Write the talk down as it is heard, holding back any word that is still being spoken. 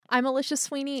I'm Alicia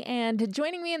Sweeney, and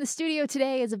joining me in the studio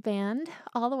today is a band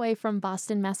all the way from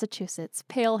Boston, Massachusetts,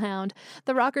 Palehound.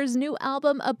 The Rockers' new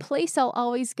album, A Place I'll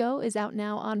Always Go, is out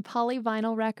now on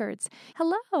Polyvinyl Records.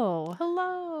 Hello.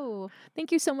 Hello.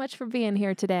 Thank you so much for being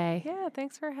here today. Yeah,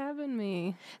 thanks for having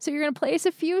me. So you're going to play us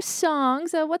a few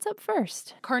songs. What's up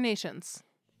first? Carnations.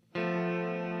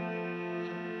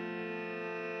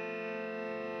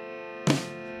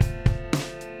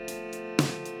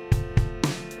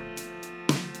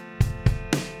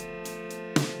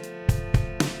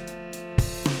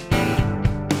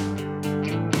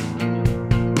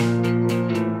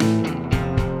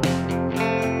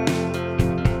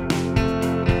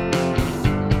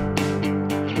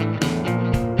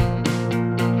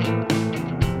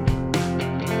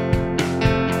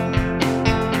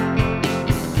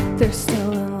 They're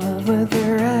still in love with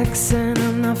their ex, and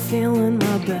I'm not feeling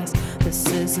my best. This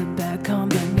is a bad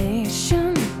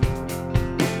combination,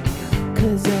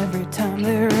 'cause every time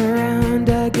they're around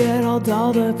I get all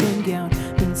dolled up and gowned.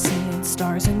 Been seeing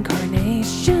stars and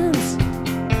carnations.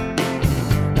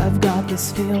 I've got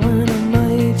this feeling I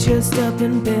might just up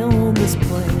and bail on this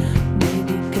plane.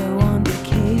 Maybe go on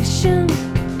vacation.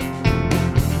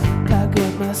 Pack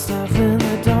up my stuff in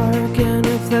the dark, and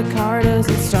if the car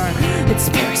doesn't start, it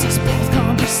spares us both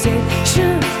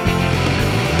conversation.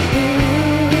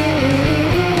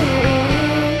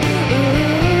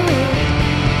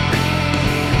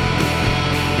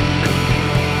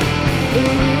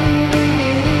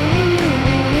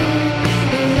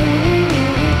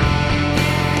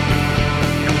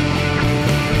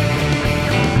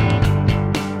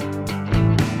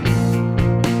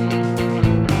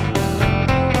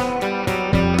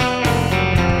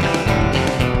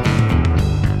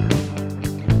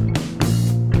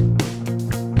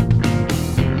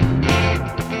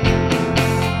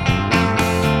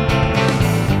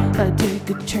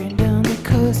 Train down the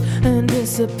coast and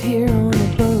disappear on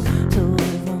a boat to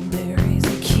live on berries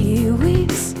and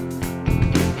kiwis.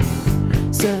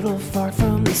 Settle far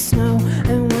from the snow,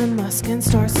 and when my skin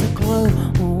starts to glow,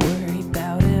 won't worry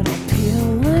about it all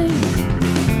peeling.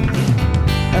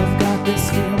 I've got this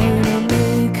feeling I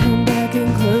may come back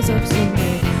and close up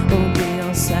someday. Won't be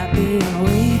all sappy and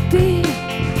weepy,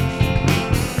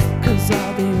 'cause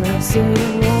I'll be rested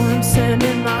and warm,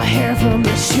 sending my hair from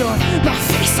the shore. My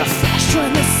face will flash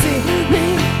when they see me.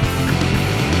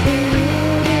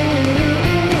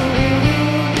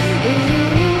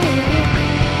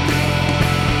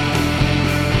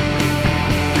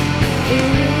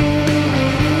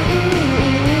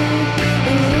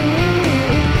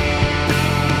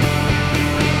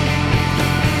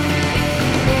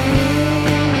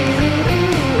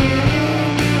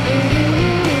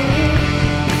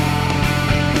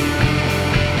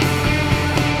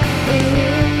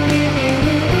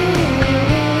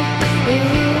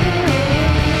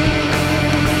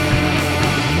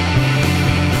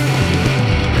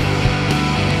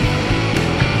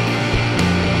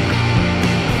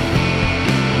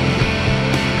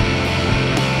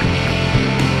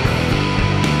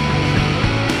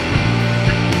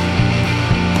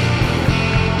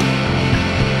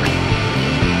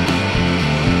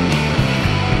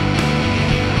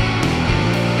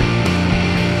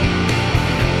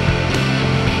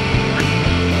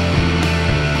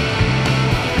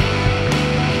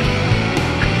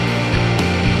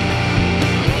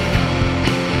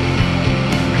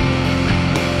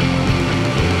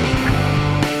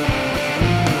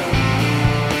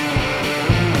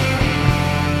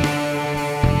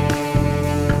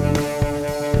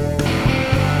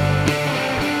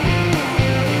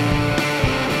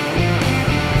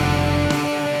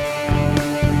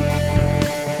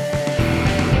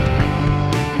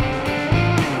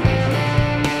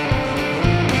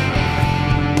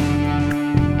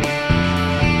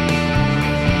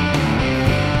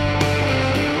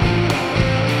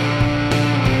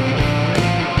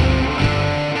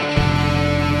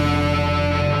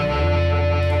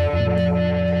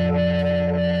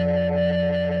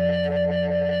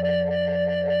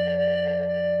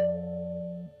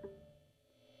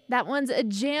 That one's a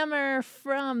jammer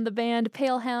from the band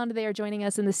Palehound. They are joining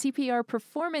us in the CPR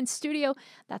Performance Studio.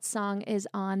 That song is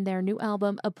on their new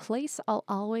album, A Place I'll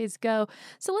Always Go.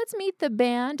 So let's meet the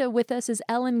band. With us is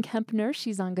Ellen Kempner.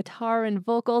 She's on guitar and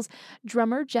vocals,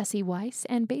 drummer Jesse Weiss,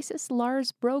 and bassist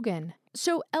Lars Brogan.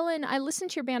 So, Ellen, I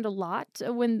listened to your band a lot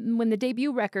when the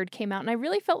debut record came out, and I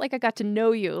really felt like I got to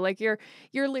know you. Like, your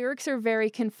lyrics are very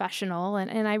confessional,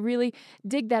 and I really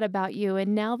dig that about you.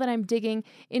 And now that I'm digging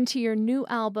into your new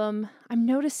album, I'm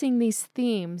noticing these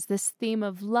themes, this theme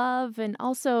of love and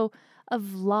also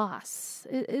of loss.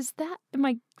 Is that, am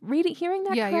I hearing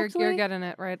that Yeah, correctly? you're getting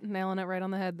it right, nailing it right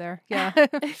on the head there. Yeah.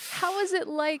 How is it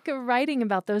like writing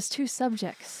about those two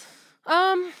subjects?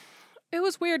 It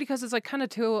was weird because it's like kind of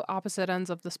two opposite ends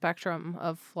of the spectrum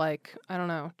of like, I don't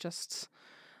know, just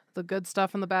the good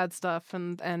stuff and the bad stuff.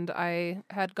 And I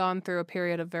had gone through a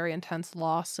period of very intense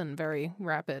loss and very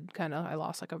rapid I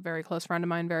lost like a very close friend of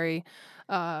mine very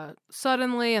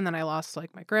suddenly. And then I lost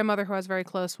like my grandmother who I was very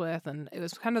close with. And it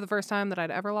was kind of the first time that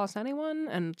I'd ever lost anyone.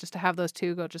 And just to have those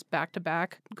two go just back to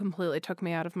back completely took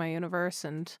me out of my universe.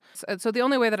 And so the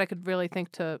only way that I could really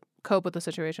think to cope with the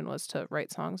situation was to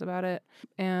write songs about it.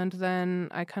 And then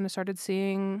I kind of started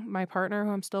seeing my partner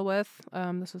who I'm still with.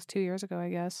 This was 2 years ago, I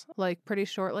guess, like pretty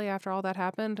shortly after all that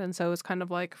happened. And so it was kind of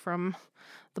like from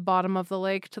the bottom of the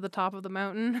lake to the top of the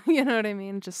mountain, you know what I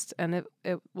mean? And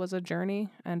it was a journey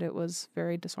and it was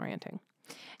very disorienting.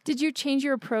 Did you change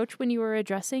your approach when you were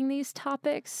addressing these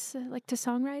topics, like to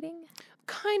songwriting?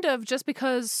 Kind of, just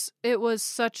because it was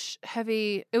such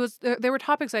heavy, there were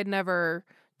topics I'd never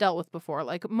dealt with before.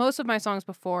 Like most of my songs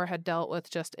before had dealt with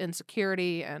just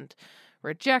insecurity and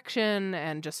rejection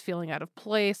and just feeling out of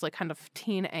place, like kind of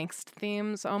teen angst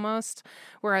themes almost.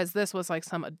 Whereas this was like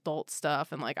some adult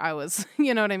stuff and like I was,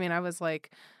 you know what I mean? I was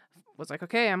like,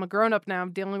 okay, I'm a grown up now.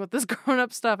 I'm dealing with this grown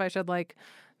up stuff. I should like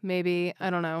maybe, I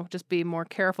don't know, just be more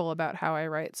careful about how I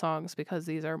write songs because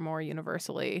these are more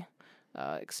universally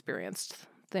experienced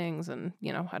things. And,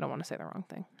 you know, I don't want to say the wrong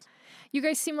thing. You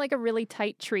guys seem like a really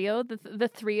tight trio, the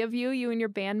three of you and your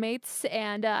bandmates.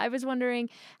 And I was wondering,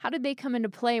 how did they come into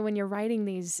play when you're writing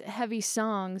these heavy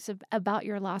songs about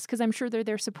your loss? Because I'm sure they're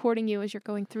there supporting you as you're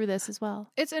going through this as well.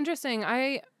 It's interesting.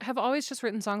 I have always just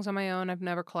written songs on my own. I've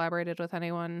never collaborated with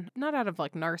anyone, not out of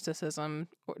like narcissism,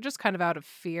 or just kind of out of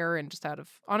fear and just out of,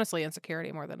 honestly,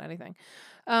 insecurity more than anything.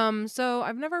 So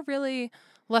I've never really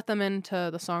let them into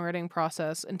the songwriting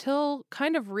process until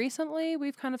kind of recently.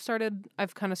 I've kind of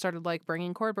started like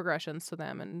bringing chord progressions to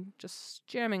them and just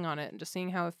jamming on it and just seeing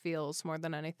how it feels more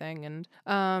than anything. And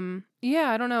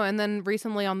yeah, I don't know. And then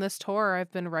recently on this tour,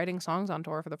 I've been writing songs on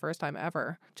tour for the first time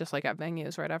ever, just like at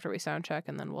venues right after we sound check,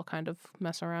 and then we'll kind of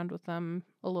mess around with them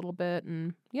a little bit.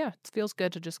 And yeah, it feels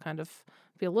good to just kind of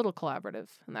be a little collaborative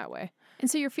in that way. And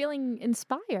so you're feeling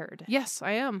inspired. Yes,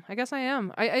 I am. I guess I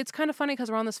am. It's kind of funny because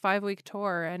we're on this 5-week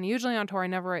tour, and usually on tour I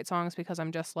never write songs because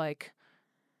I'm just like,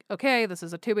 okay, this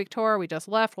is a 2-week tour. We just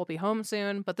left. We'll be home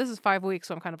soon. But this is 5 weeks,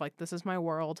 so I'm kind of like, this is my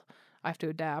world. I have to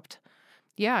adapt.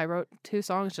 Yeah, I wrote 2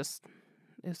 songs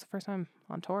it was the first time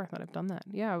on tour that I've done that.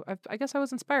 Yeah, I guess I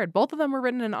was inspired. Both of them were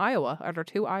written in Iowa at our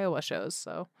 2 Iowa shows,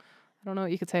 so I don't know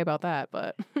what you could say about that,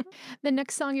 but... The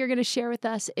next song you're going to share with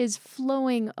us is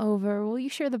Flowing Over. Will you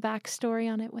share the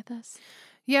backstory on it with us?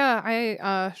 Yeah,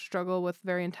 I struggle with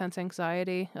very intense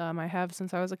anxiety. I have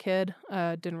since I was a kid.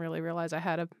 Didn't really realize I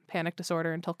had a panic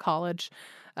disorder until college.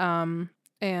 I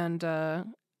don't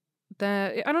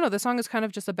know, the song is kind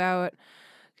of just about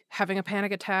having a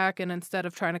panic attack, and instead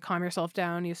of trying to calm yourself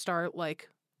down, you start like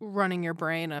running your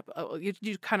brain up.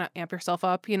 You kind of amp yourself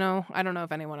up, you know? I don't know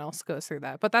if anyone else goes through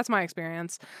that, but that's my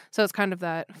experience. So it's kind of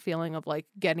that feeling of like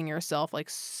getting yourself like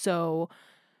so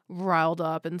riled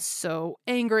up and so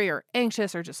angry or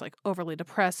anxious or just like overly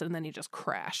depressed, and then you just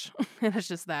crash. And it's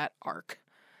just that arc.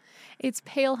 It's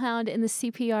Palehound in the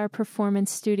CPR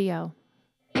Performance Studio.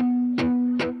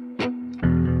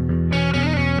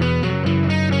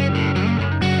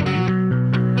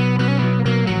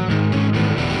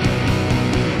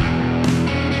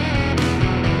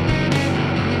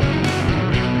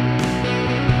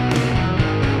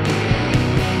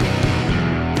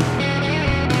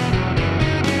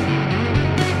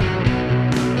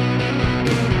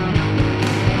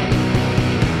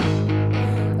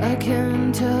 I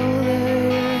can tell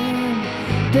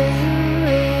that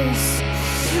there is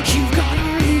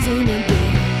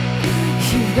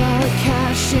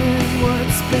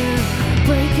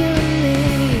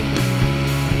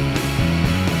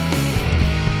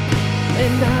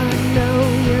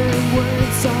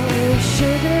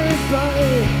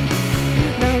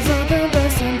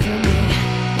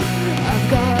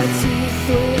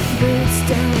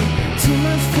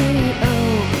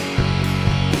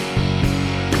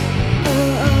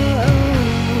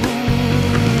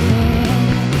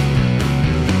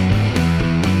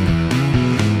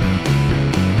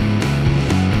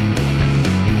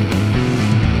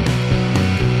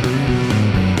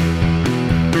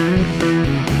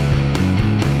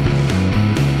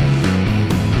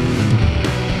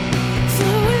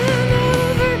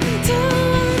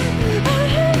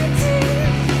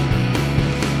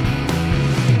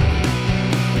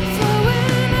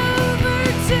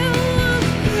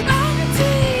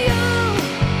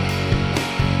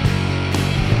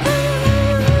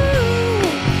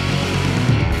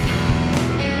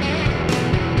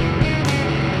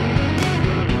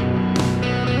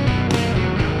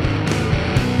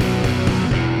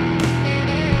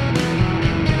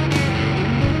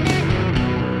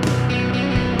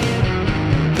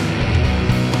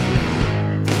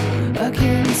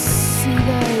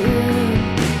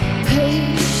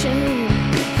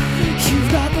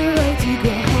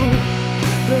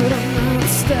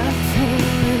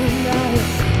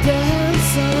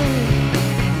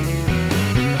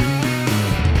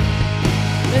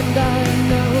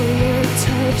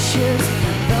wishes,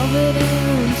 velvet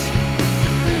ends.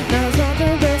 Now's not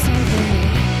the best time for me.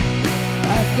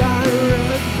 I've got a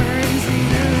rug burns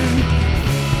and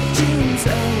jeans.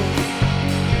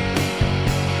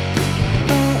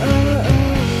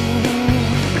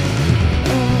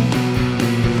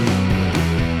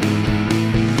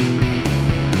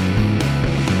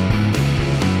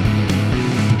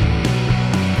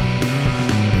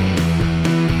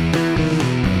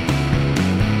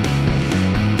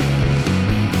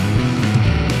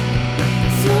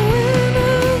 Flowing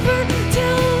over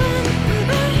till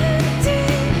I'm empty.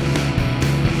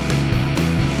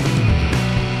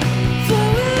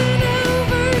 Flowing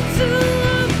over till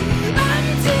I'm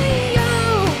empty.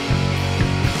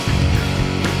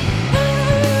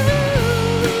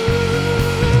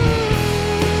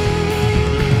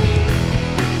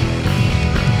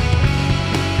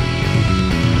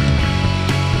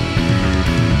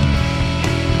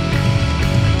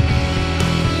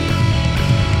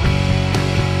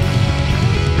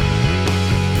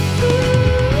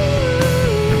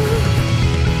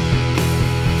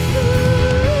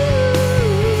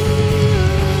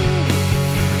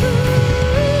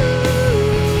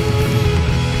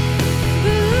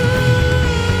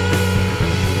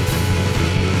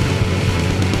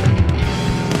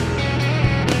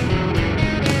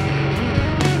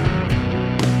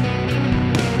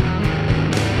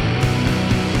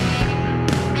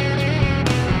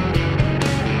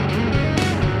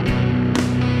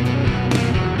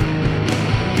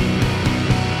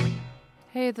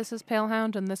 Hey, this is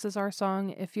Palehound, and this is our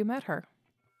song, If You Met Her.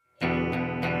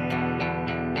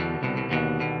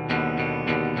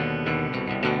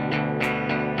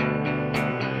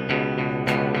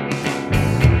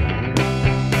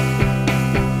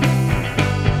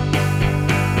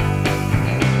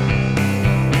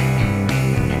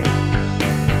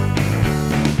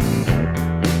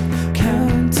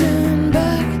 Counting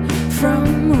back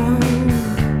from one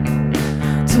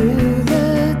to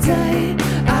the day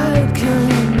I'd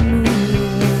come here.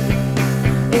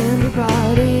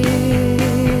 Everybody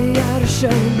at a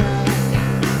show now,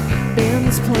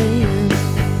 band's playing.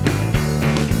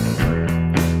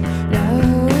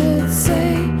 Now it's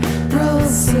April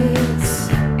 6th.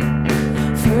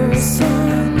 First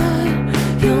one that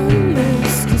you'll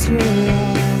miss 'cause you're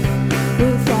off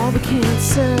with all the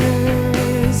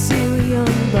cancers. You a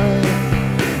young bud,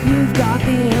 you've got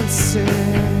the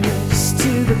answers to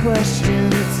the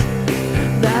questions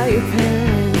that your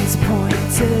parents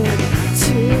pointed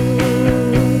to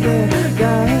their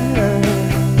gut.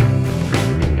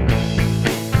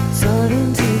 Starting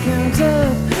to count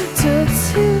up to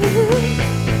 2.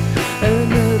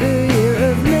 Another year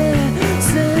of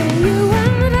missing you.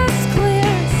 When the dust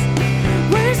clears,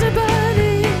 where's a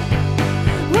buddy?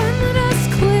 When the dust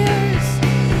clears,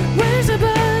 where's a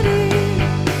buddy?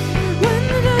 When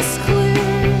the dust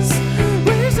clears,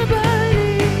 where's a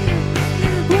buddy?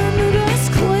 When the dust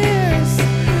clears,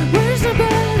 where's a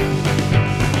buddy?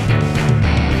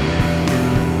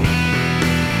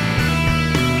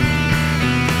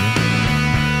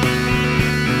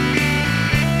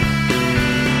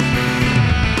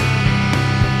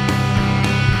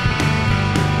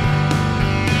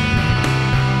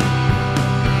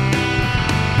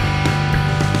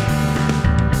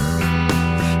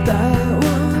 That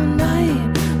one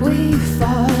night we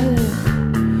fought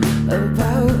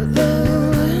about the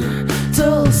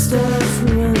dull stuff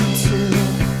we went to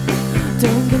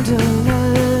Dunkin'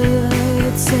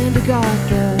 Donuts and we got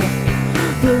the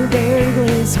blueberry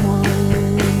glaze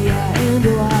one. Yeah, and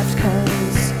we laughed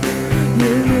 'cause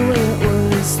you knew it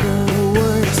was the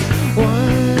worst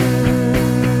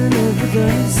one of the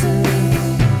dozen.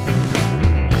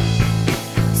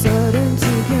 Starting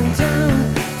to count down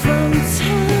from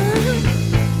 10,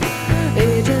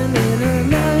 aging in her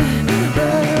mind.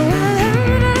 But when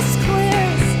the dust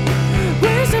clears,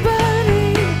 where's a buddy?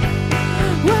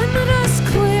 When the dust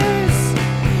clears,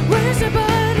 where's a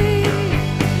buddy?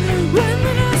 When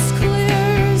the dust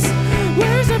clears,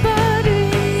 where's a buddy?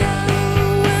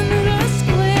 Oh, when the dust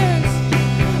clears,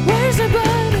 where's a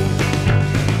buddy?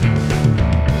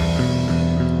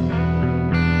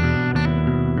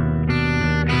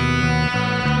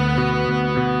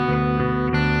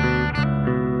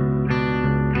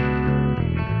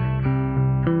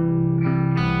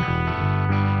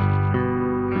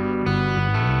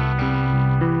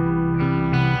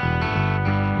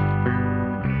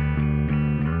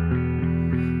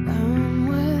 I'm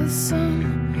with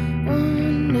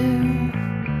someone new,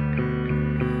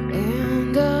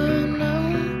 and I know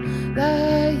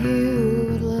that you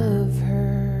would love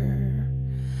her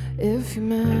if you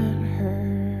met her.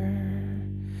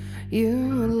 You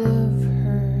would love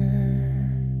her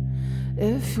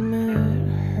If you met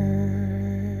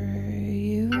her,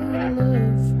 you love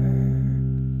her.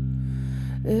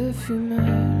 If you met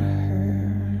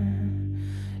her,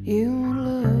 you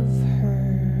love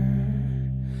her.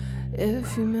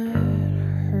 If you met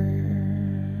her.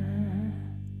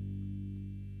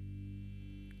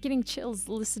 Getting chills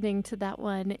listening to that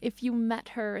one. If you met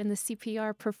her in the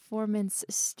CPR Performance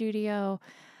Studio.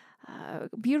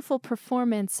 Beautiful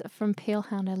performance from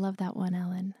Palehound. I love that one,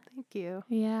 Ellen. Thank you.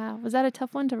 Yeah. Was that a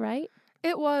tough one to write?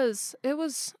 It was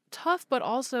tough, but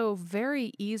also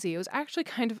very easy. It was actually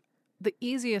kind of the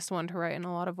easiest one to write in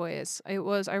a lot of ways. I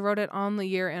wrote it on the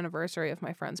year anniversary of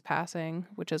my friend's passing,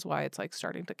 which is why it's like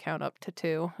starting to count up to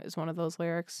 2 is one of those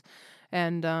lyrics.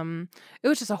 And it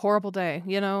was just a horrible day,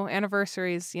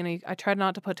 anniversaries, I tried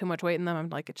not to put too much weight in them. I'm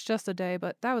like, it's just a day,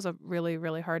 but that was a really,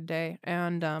 really hard day.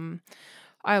 And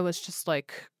I was just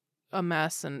like a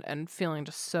mess and feeling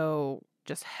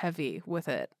just heavy with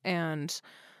it. And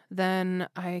then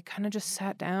I kind of just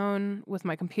sat down with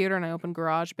my computer and I opened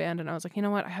GarageBand and I was like, you know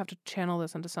what? I have to channel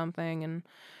this into something and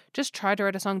just tried to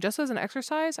write a song just as an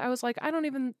exercise. I was like, I don't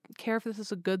even care if this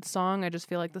is a good song. I just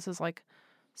feel like this is like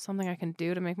something I can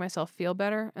do to make myself feel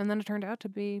better. And then it turned out to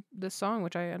be this song,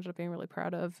 which I ended up being really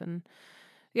proud of. And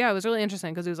yeah, it was really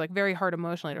interesting because it was like very hard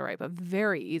emotionally to write, but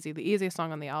very easy. The easiest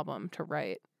song on the album to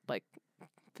write, like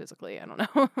physically. I don't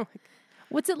know.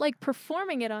 What's it like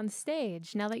performing it on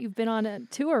stage now that you've been on a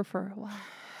tour for a while?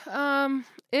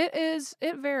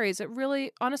 It varies. It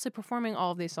really, honestly, performing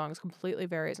all of these songs completely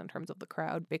varies in terms of the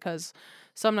crowd because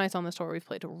some nights on this tour we've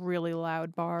played to really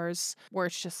loud bars where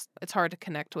it's hard to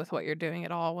connect with what you're doing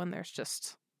at all when there's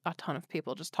just a ton of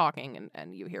people just talking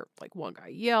and you hear like one guy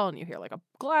yell and you hear like a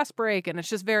glass break and it's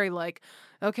just very like,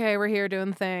 okay, we're here doing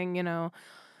the thing,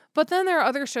 But then there are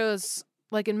other shows.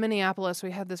 Like in Minneapolis,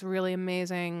 we had this really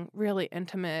amazing, really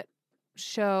intimate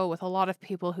show with a lot of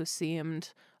people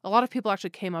a lot of people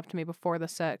actually came up to me before the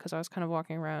set because I was kind of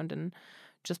walking around and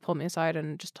just pulled me aside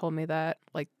and just told me that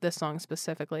like this song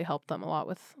specifically helped them a lot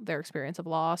with their experience of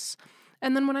loss.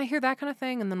 And then when I hear that kind of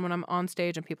thing, and then when I'm on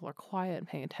stage and people are quiet and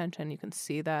paying attention, you can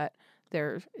see that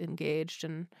they're engaged.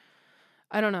 And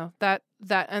I don't know,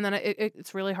 and then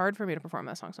it's really hard for me to perform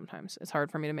that song sometimes. It's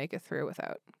hard for me to make it through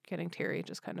without getting teary,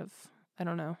 just kind of, I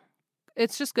don't know.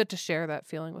 It's just good to share that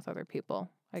feeling with other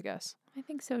people, I guess. I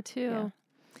think so too. Yeah.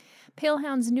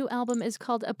 Palehound's new album is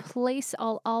called A Place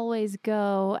I'll Always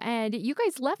Go. And you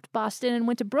guys left Boston and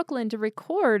went to Brooklyn to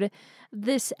record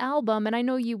this album. And I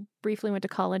know you briefly went to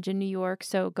college in New York,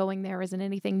 so going there isn't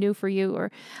anything new for you.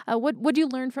 Or what did you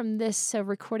learn from this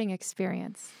recording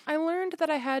experience? I learned that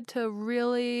I had to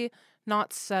really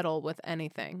not settle with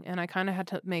anything. And I kind of had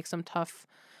to make some tough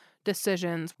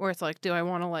decisions where it's like, do I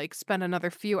want to like spend another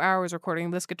few hours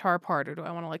recording this guitar part, or do I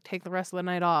want to like take the rest of the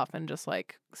night off and just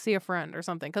like see a friend or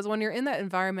something? Because when you're in that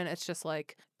environment, it's just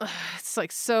like it's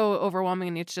like so overwhelming,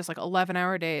 and it's just like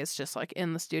 11-hour days just like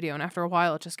in the studio, and after a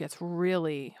while it just gets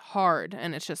really hard,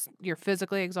 and it's just you're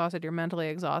physically exhausted, you're mentally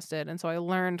exhausted. And so I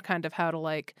learned kind of how to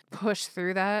like push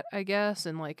through that, I guess,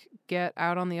 and like get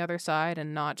out on the other side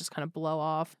and not just kind of blow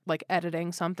off like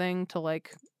editing something to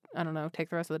like, I don't know, take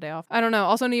the rest of the day off. I don't know.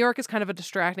 Also, New York is kind of a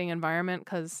distracting environment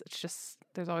because it's just,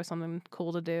 there's always something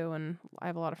cool to do, and I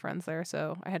have a lot of friends there,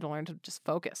 so I had to learn to just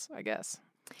focus, I guess.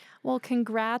 Well,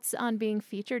 congrats on being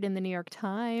featured in the New York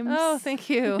Times. Oh, thank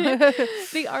you.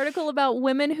 The article about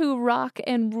women who rock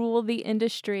and rule the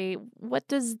industry. What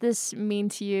does this mean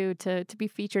to you to be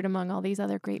featured among all these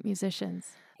other great musicians?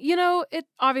 It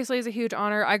obviously is a huge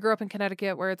honor. I grew up in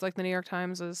Connecticut where it's like the New York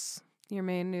Times is your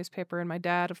main newspaper, and my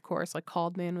dad, of course, like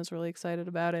called me and was really excited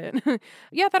about it.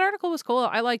 Yeah, that article was cool.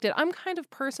 I liked it. I'm kind of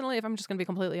personally, if I'm just going to be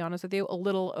completely honest with you, a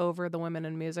little over the women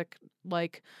in music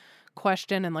like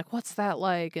question and like, what's that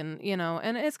like? And,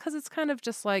 and it's because it's kind of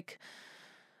just like,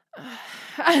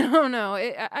 I don't know.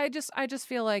 I just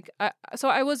feel like, I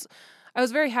was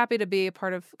very happy to be a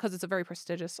part of, because it's a very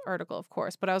prestigious article, of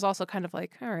course, but I was also kind of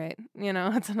like, all right,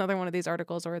 it's another one of these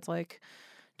articles where it's like,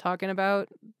 talking about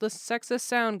the sexist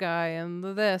sound guy and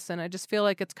this, and I just feel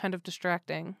like it's kind of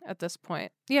distracting at this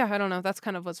point. Yeah, I don't know. That's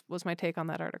kind of was my take on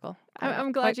that article.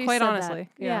 I'm glad you quite said honestly.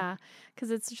 That. Yeah,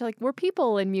 because it's just like we're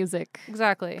people in music.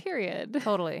 Exactly. Period.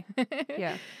 Totally.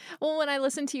 Yeah. Well, when I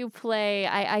listen to you play,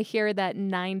 I hear that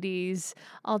 90s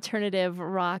alternative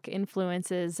rock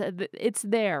influences. It's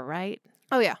there, right?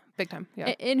 Oh, yeah. Big time.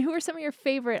 Yeah. And who are some of your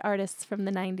favorite artists from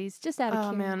the 90s? Just out of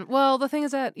curiosity. Man. Well, the thing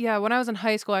is that, when I was in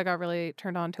high school, I got really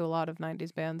turned on to a lot of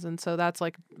 90s bands. And so that's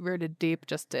like rooted deep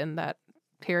just in that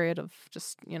period of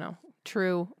just,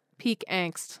 true peak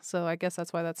angst. So I guess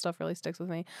that's why that stuff really sticks with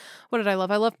me. What did I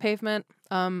love? I love Pavement.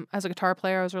 As a guitar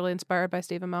player, I was really inspired by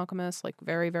Stephen Malcolmus, like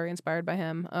very, very inspired by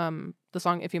him. The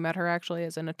song If You Met Her actually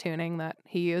is in a tuning that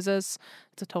he uses.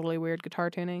 It's a totally weird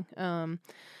guitar tuning.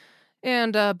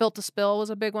 And Built to Spill was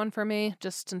a big one for me,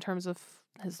 just in terms of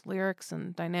his lyrics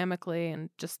and dynamically and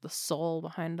just the soul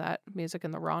behind that music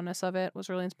and the rawness of it was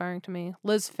really inspiring to me.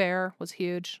 Liz Phair was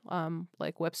huge.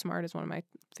 Like Whip Smart is one of my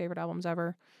favorite albums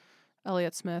ever.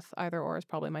 Elliott Smith, Either Or is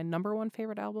probably my number one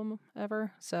favorite album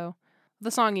ever. So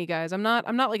the song, you guys, I'm not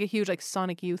like a huge like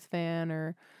Sonic Youth fan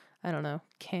or I don't know,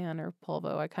 Can or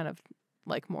Polvo. I kind of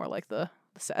like more like the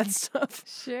sad stuff.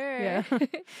 Sure. Yeah.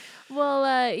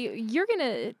 Well, you're going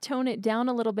to tone it down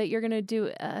a little bit. You're going to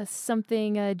do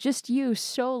something just you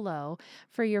solo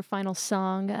for your final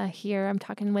song here. I'm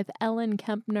talking with Ellen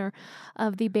Kempner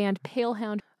of the band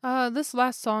Palehound. This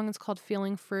last song is called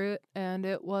Feeling Fruit, and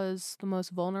it was the most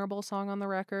vulnerable song on the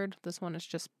record. This one is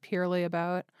just purely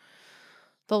about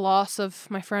the loss of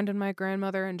my friend and my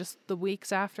grandmother and just the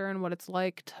weeks after and what it's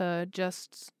like to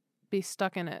just be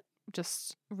stuck in it.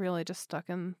 Just really just stuck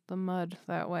in the mud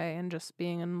that way and just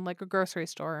being in like a grocery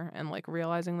store and like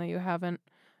realizing that you haven't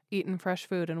eaten fresh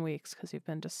food in weeks because you've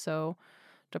been just so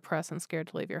depressed and scared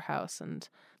to leave your house. And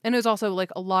it was also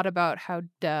like a lot about how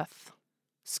death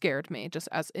scared me just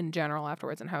as in general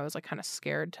afterwards and how I was like kind of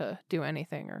scared to do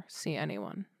anything or see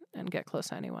anyone and get close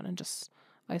to anyone and just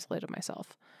isolated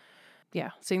myself.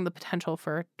 Yeah, seeing the potential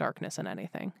for darkness in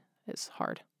anything is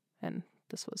hard. And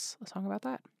this was a song about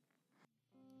that.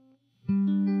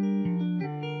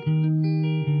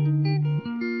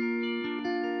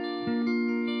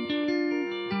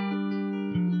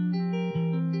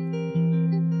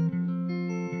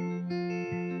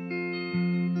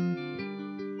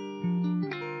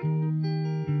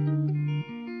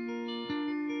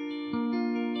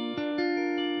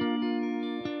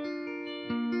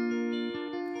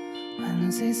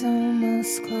 Wednesday's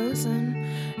almost closing,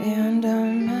 and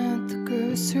I'm at the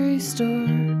grocery store.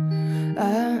 I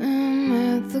am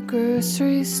at the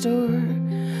grocery store.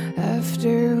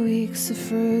 After weeks of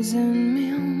frozen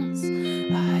meals,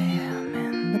 I am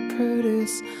in the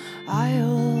produce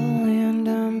aisle, and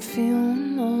I'm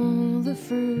feeling all the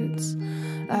fruits.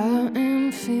 I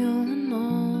am feeling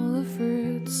all the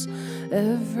fruits,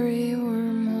 every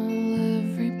wormhole,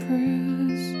 every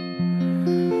bruise.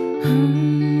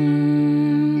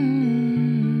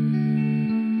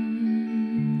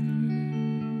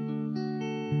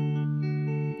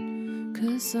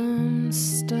 'Cause I'm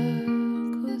stuck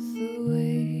with the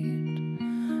weight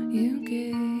you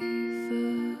gave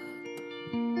up.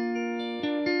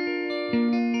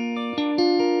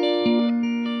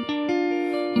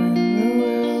 When the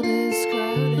world is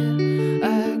crowded, I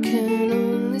can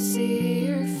only see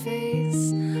your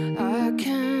face. I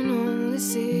can only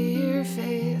see your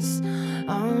face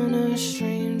on a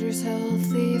stranger's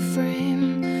healthy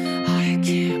frame. I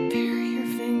can't bear your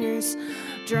fingers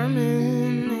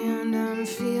drumming, and I'm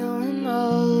feeling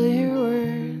all your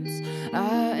words.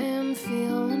 I am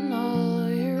feeling all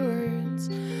your words,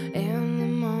 and the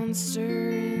monster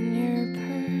in your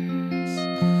purse.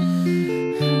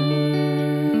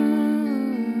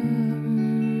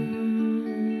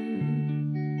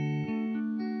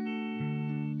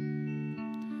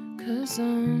 'Cause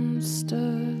I'm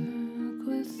stuck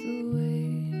with the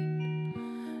weight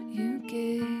you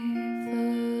gave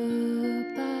up.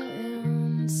 I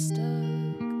am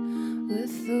stuck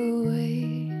with the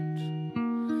weight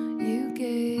you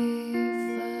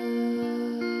gave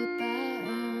up. I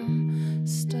am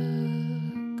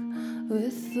stuck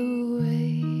with the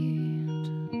weight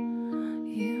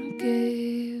you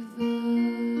gave up.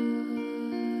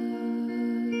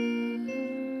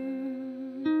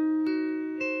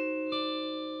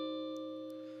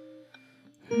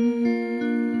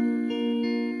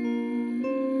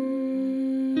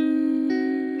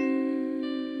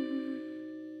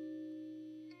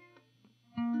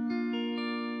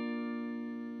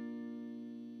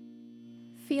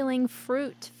 Feeling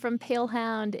Fruit from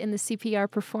Palehound in the CPR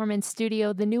Performance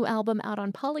Studio. The new album out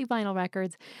on Polyvinyl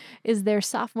Records is their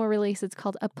sophomore release. It's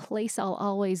called A Place I'll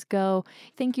Always Go.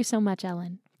 Thank you so much,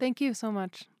 Ellen. Thank you so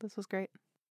much. This was great.